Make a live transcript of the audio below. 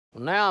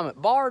Well, now I'm at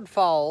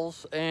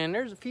Waterfalls, and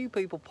there's a few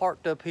people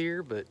parked up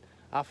here, but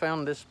I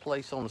found this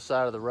place on the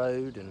side of the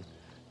road, and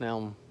now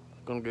I'm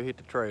gonna go hit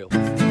the trail.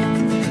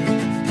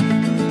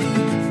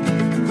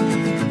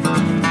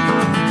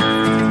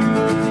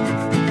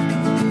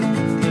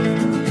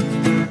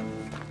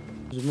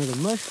 There's another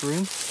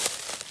mushroom.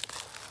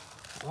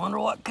 I wonder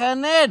what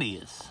kind that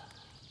is.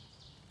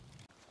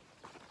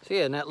 So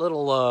yeah, in that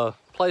little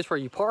place where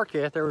you park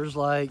at, there was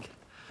like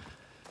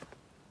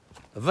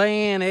a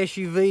van,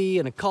 SUV,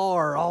 and a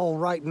car all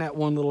right in that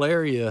one little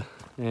area.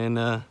 And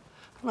I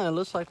don't know, it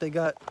looks like they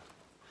got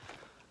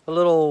a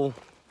little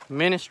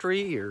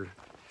ministry or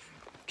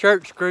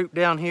church group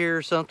down here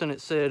or something.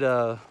 It said,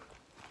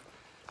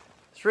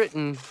 it's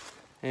written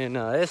in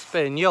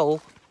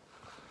Espanol,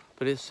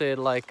 but it said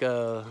like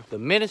the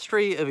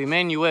Ministry of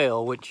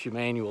Emmanuel, which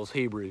Emmanuel's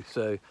Hebrew,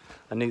 so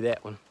I knew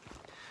that one.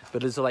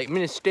 But it's like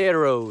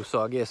ministero,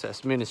 so I guess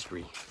that's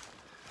ministry.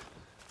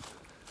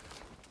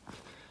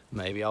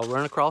 Maybe I'll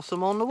run across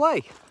them on the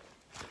way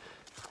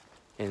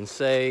and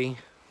say,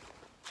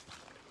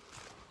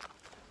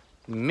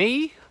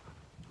 mi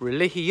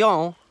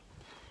religión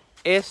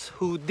es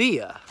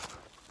judía.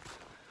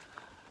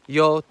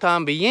 Yo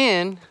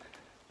también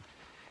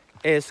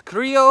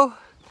escribo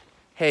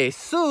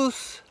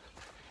Jesús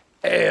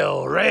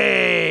el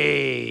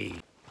Rey.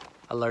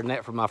 I learned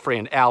that from my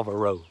friend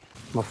Alvaro.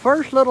 My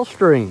first little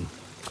stream.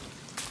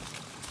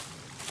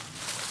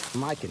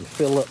 I can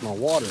fill up my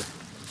water.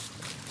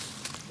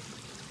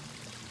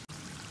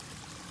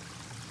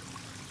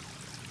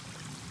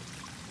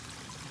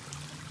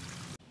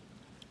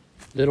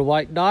 Little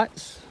white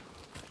dots,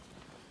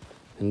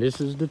 and this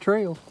is the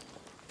trail.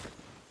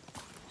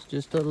 It's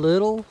just a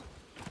little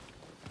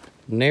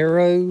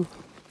narrow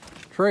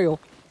trail.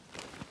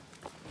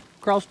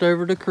 Crossed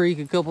over the creek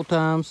a couple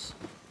times.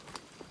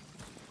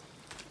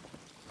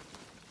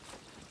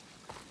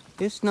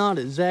 It's not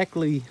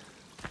exactly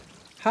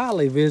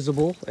highly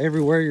visible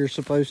everywhere you're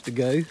supposed to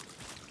go,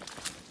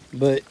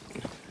 but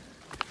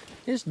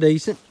it's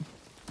decent.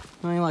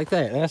 I mean, like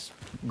that, that's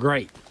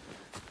great.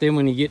 Then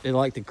when you get to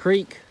like the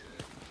creek,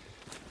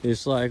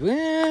 it's like,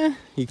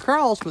 you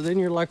cross, but then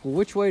you're like, well,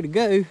 which way to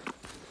go?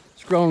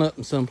 It's grown up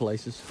in some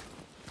places.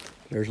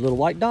 There's a little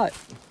white dot.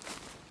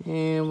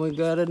 And we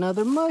got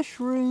another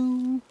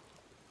mushroom.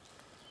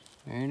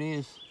 There it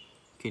is.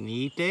 Can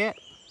you eat that?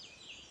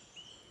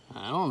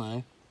 I don't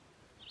know.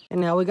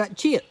 And now we got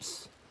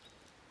chips.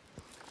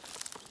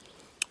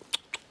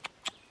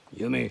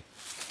 Yummy.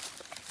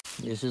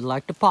 This is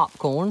like the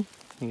popcorn.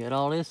 You got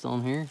all this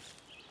on here.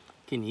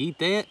 Can you eat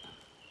that?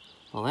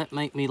 Well, that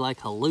make me like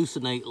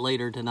hallucinate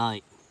later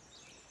tonight.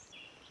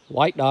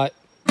 White dot.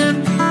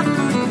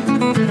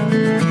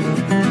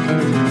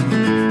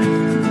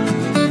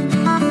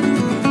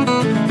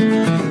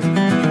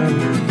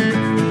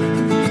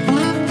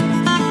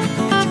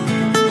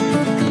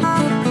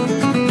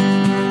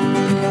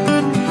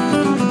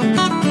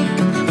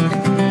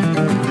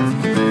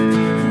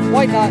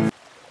 White dot.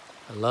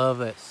 I love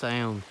that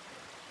sound.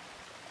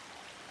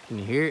 Can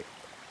you hear it?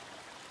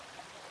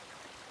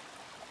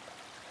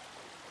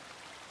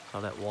 All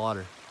that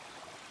water.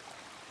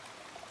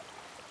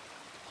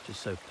 It's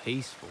just so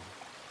peaceful.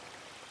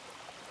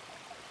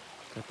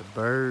 Got the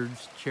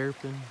birds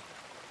chirping.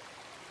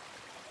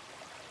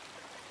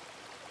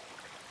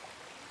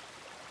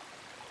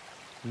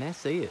 And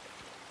that's it.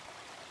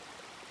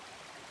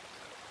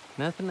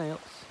 Nothing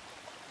else.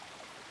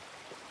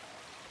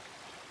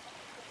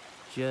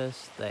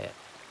 Just that.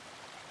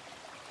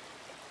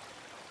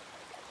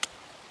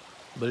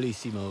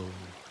 Bellissimo.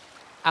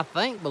 I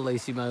think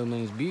bellissimo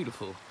means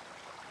beautiful.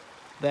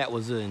 That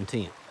was the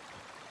intent.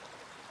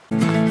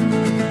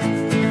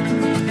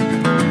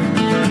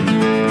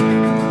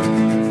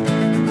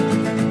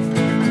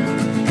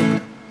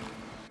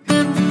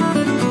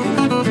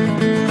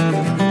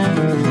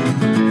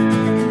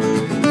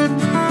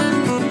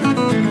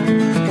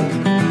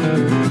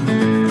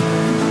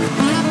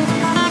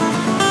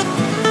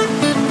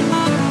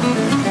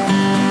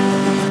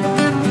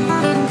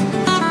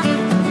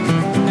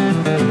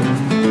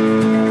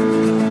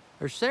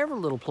 There's several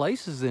little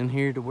places in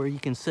here to where you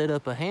can set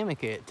up a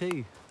hammock at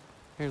too.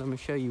 Here, let me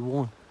show you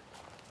one.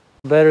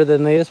 Better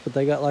than this, but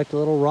they got like the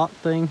little rock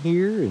thing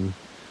here, and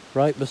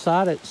right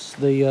beside it's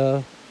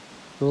the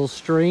little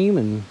stream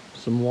and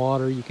some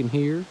water you can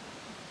hear.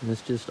 And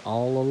it's just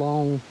all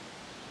along,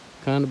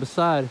 kind of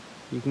beside,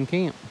 you can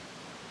camp.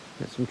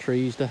 Got some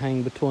trees to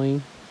hang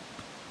between.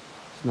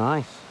 It's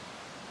nice.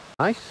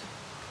 Nice.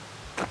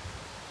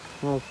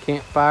 Little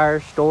campfire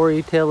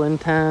storytelling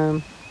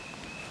time.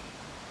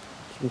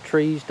 Some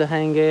trees to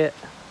hang at.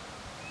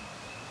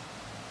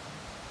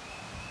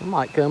 I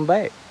might come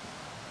back.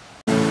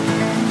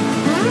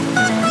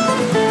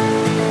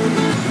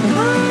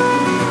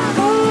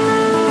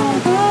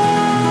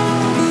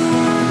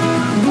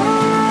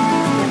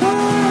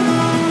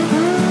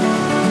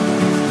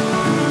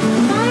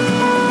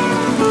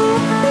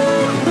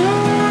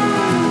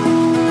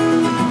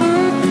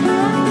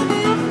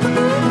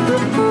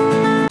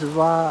 This is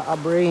why I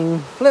bring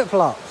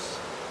flip-flops.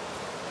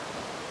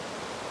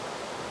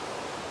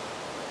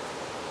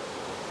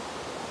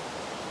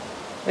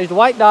 There's the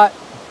white dot.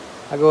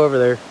 I go over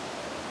there.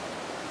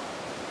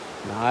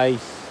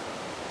 Nice.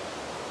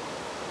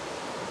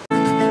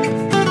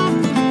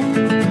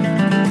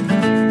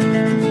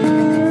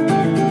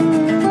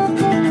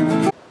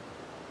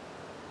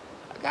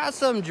 Got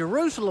some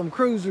Jerusalem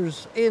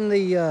cruisers in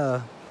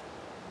the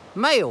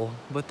mail,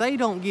 but they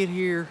don't get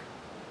here.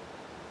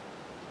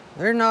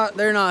 They're not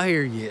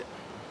here yet.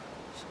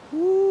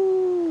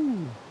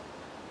 Woo!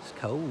 It's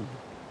cold.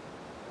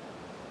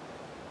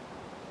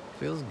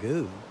 Feels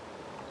good.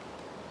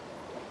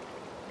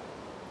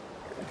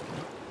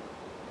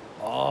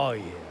 Oh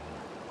yeah.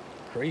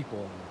 Creep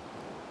on.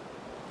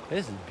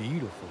 This is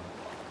beautiful.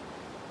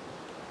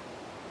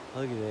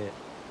 Look at that.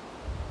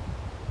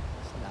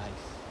 It's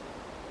nice.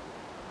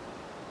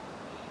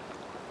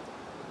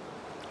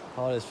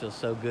 Oh, this feels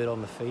so good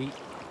on the feet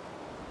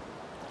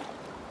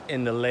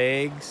and the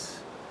legs.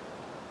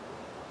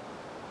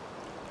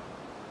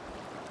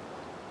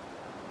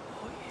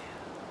 Oh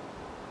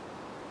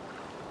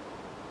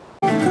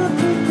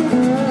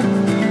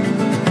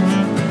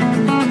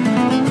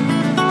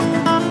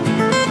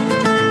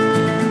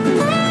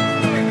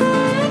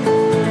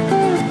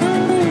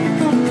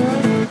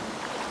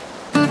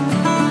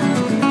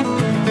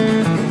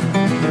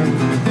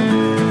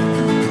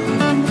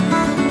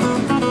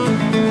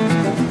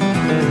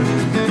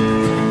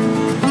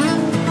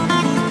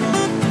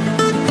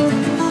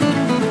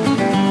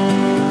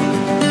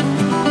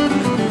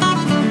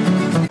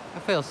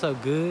felt so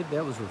good.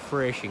 That was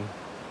refreshing.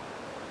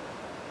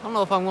 I don't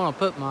know if I'm gonna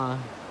put my,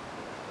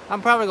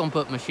 I'm probably gonna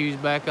put my shoes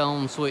back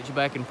on, switch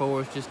back and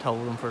forth, just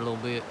hold them for a little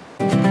bit.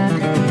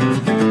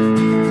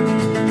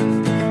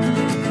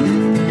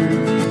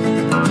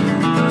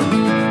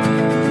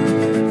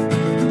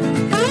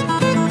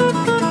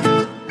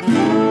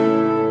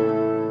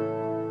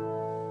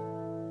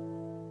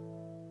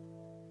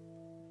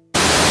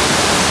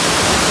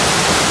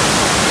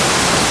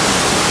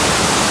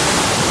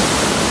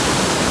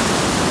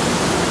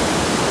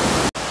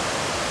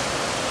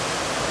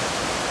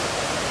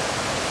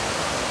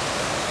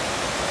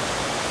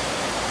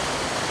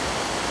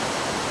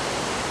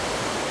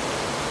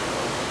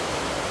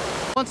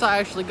 Once I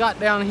actually got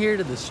down here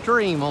to the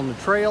stream on the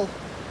trail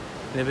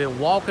and have been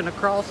walking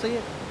across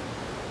it,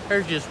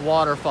 there's just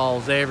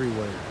waterfalls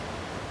everywhere.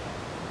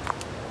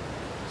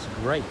 It's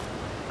great.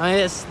 I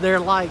mean, they're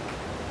like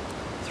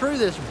through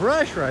this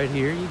brush right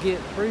here, you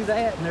get through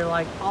that and they're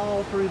like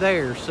all through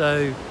there.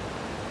 So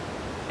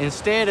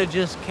instead of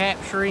just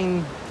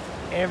capturing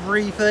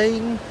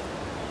everything,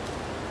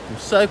 I'm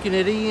soaking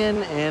it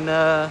in, and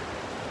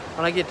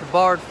when I get to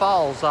Barred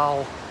Falls,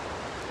 I'll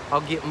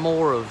get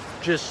more of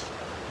just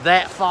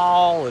that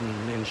fall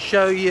and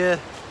show you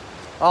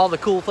all the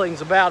cool things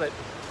about it.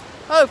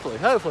 Hopefully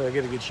I'll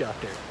get a good shot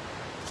there.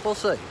 We'll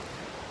see.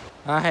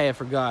 I had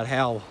forgot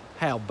how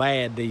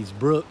bad these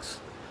Brooks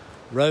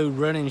road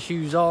running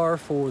shoes are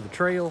for the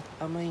trail.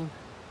 I mean,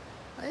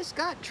 it's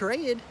got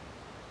tread,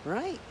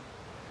 right?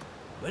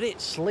 But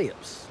it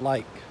slips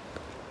like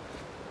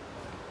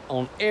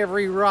on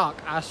every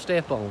rock I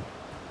step on.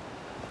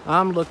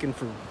 I'm looking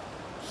for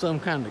some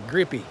kind of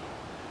grippy.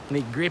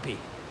 Need grippy.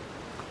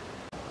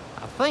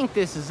 I think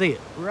this is it,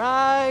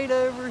 right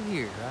over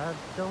here. I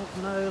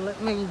don't know,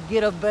 let me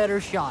get a better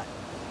shot.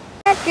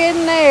 Back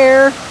in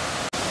there,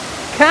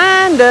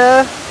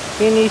 kinda.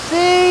 Can you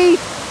see?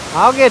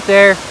 I'll get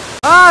there.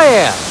 Oh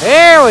yeah,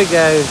 there we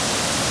go.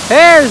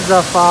 There's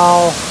the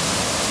fall.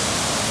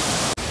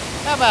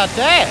 How about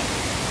that?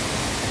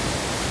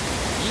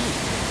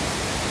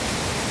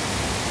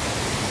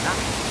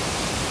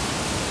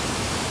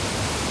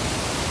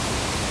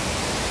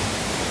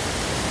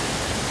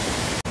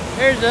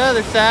 There's the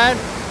other side.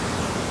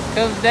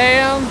 Comes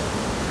down,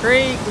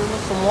 creek,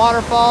 with some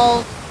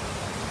waterfalls.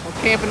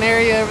 Little camping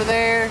area over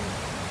there.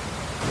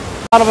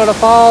 Bottom of the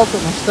fall,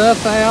 put my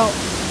stuff out.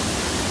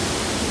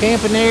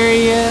 Camping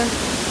area.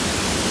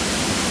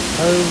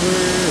 Over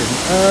and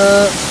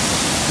up.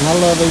 And I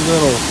love these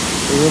little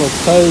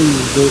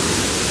coves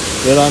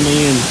that I'm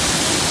in.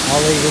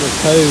 All these little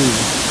coves.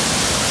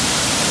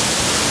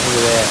 Look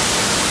at that.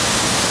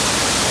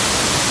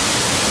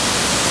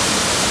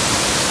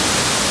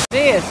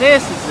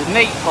 This is the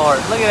neat part.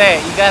 Look at that.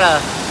 You got a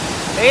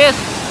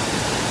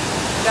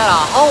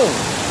hole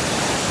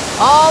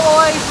all the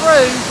way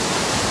through,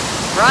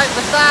 right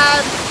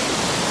beside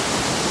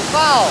the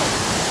fall.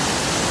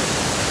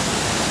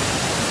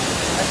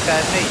 That's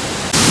kind of neat.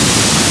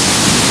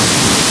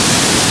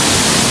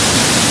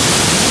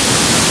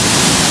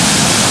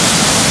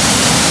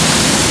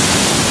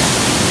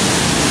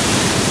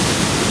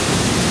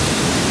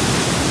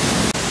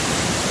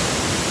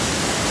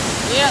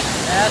 Yep,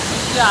 that's the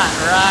shot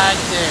right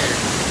there.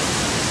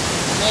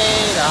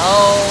 Made a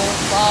whole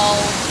fall.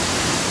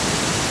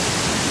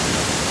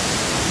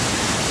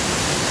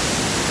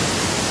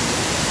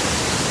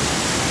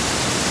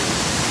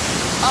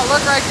 Oh,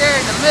 look right there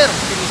in the middle.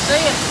 Can you see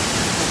it?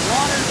 The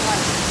water's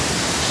like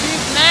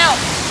shooting out.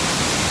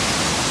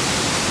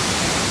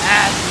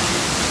 That's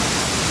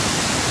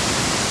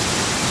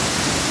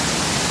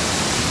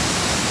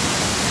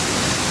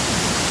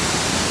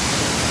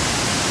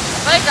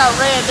I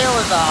read there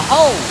was a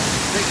hole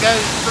that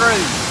goes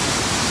through,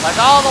 like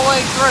all the way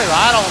through.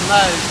 I don't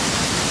know.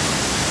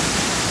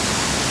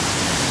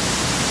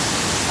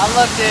 I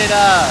looked at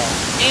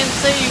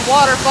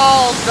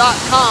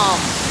ncwaterfalls.com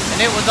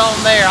and it was on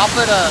there. I'll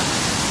put a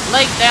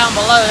link down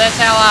below. That's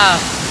how I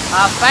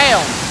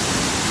found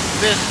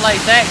this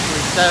place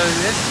actually. So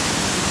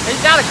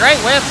he's got a great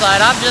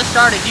website. I've just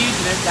started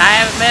using it. I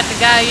haven't met the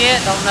guy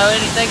yet. Don't know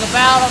anything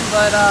about him,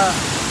 but I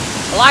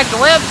like the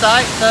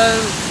website. So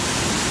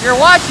if you're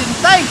watching,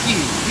 thank you.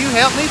 You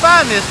helped me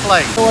find this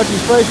place. What you're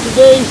supposed to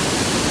do,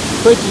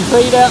 put your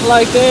feet out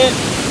like that.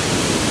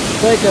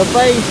 Take a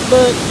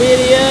Facebook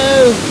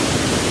video.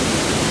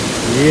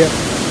 Yep,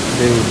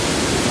 dude.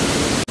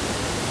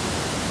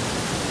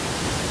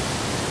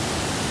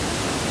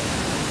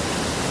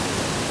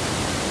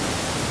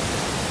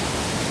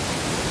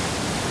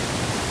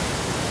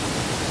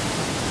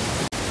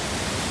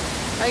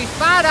 Hey,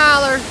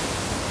 $5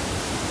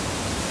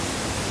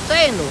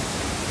 sandals.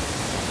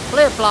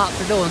 Flip-flops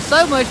are doing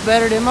so much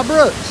better than my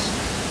Brooks.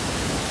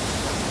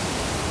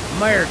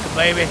 America,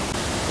 baby.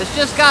 It's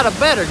just got a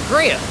better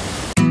grip.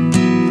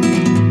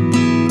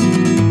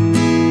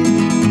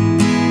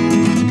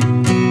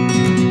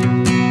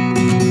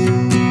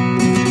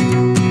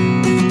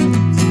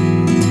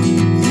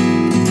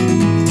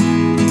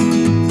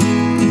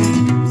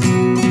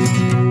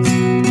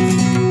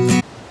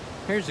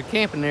 Here's the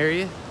camping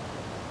area.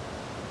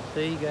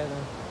 See, you got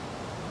a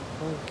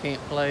little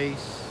camp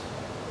place.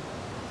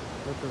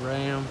 Look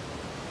around.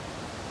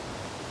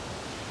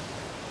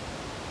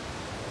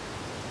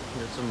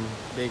 Got some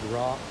big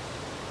rocks.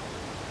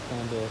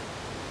 Kind of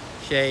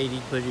shade. You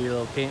put your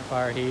little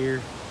campfire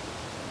here.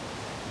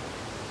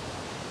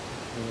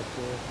 And it's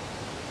a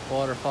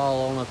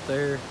waterfall on up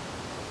there.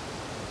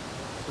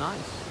 It's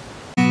nice.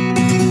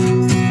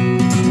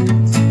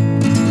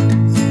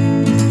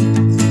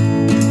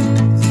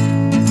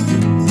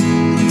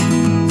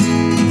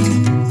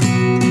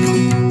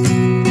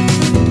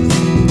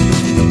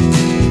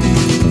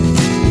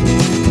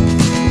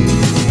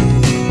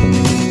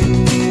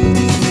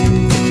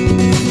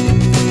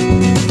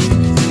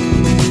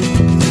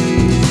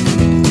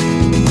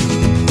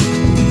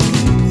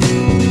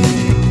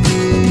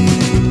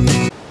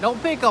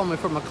 Don't pick on me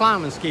for my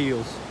climbing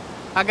skills.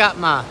 I got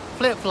my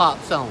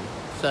flip-flops on,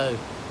 so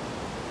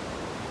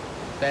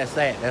that's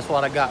that. That's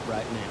what I got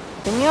right now.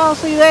 Can y'all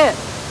see that?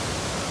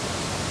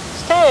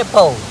 It's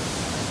tadpoles.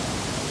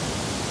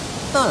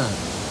 Look.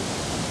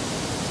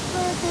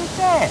 Look at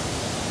that.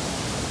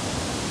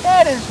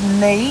 That is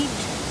neat.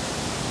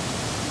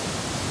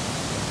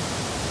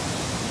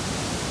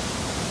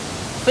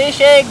 Fish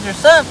eggs or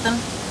something.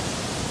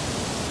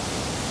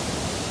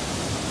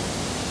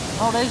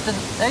 Oh, there's the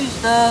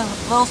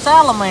little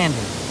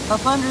salamanders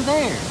up under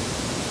there.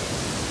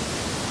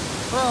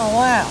 Oh,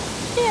 wow.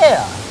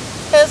 Yeah,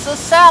 it's a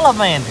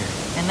salamander.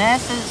 And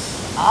that's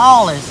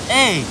all its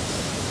eggs.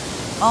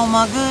 Oh,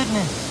 my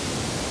goodness.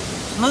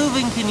 It's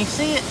moving. Can you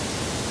see it?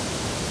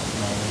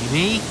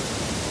 Maybe.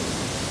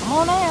 Come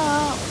on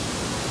out.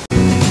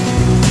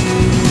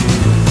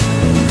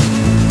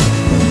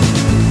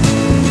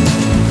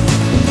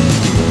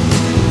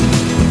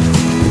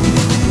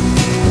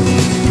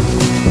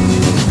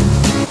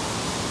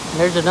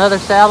 There's another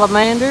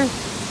salamander,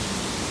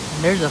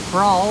 and there's a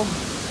frog.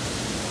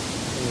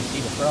 Can you see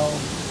the frog?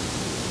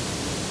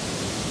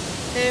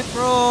 Hey,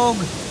 frog.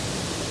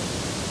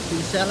 See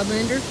the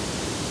salamander?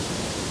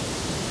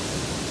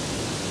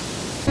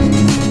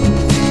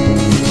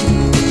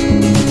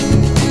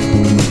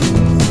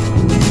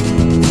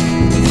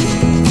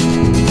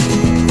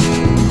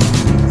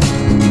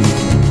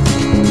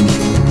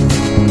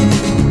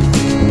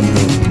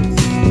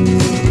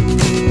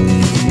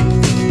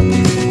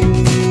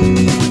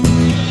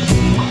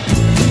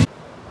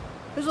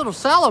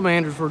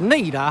 Salamanders were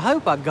neat. I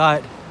hope I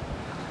got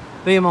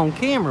them on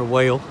camera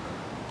well.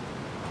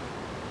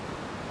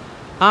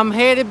 I'm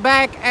headed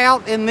back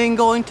out and then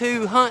going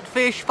to hunt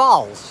Fish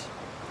Falls.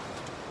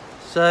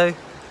 So,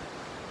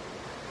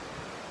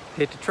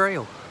 hit the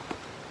trail.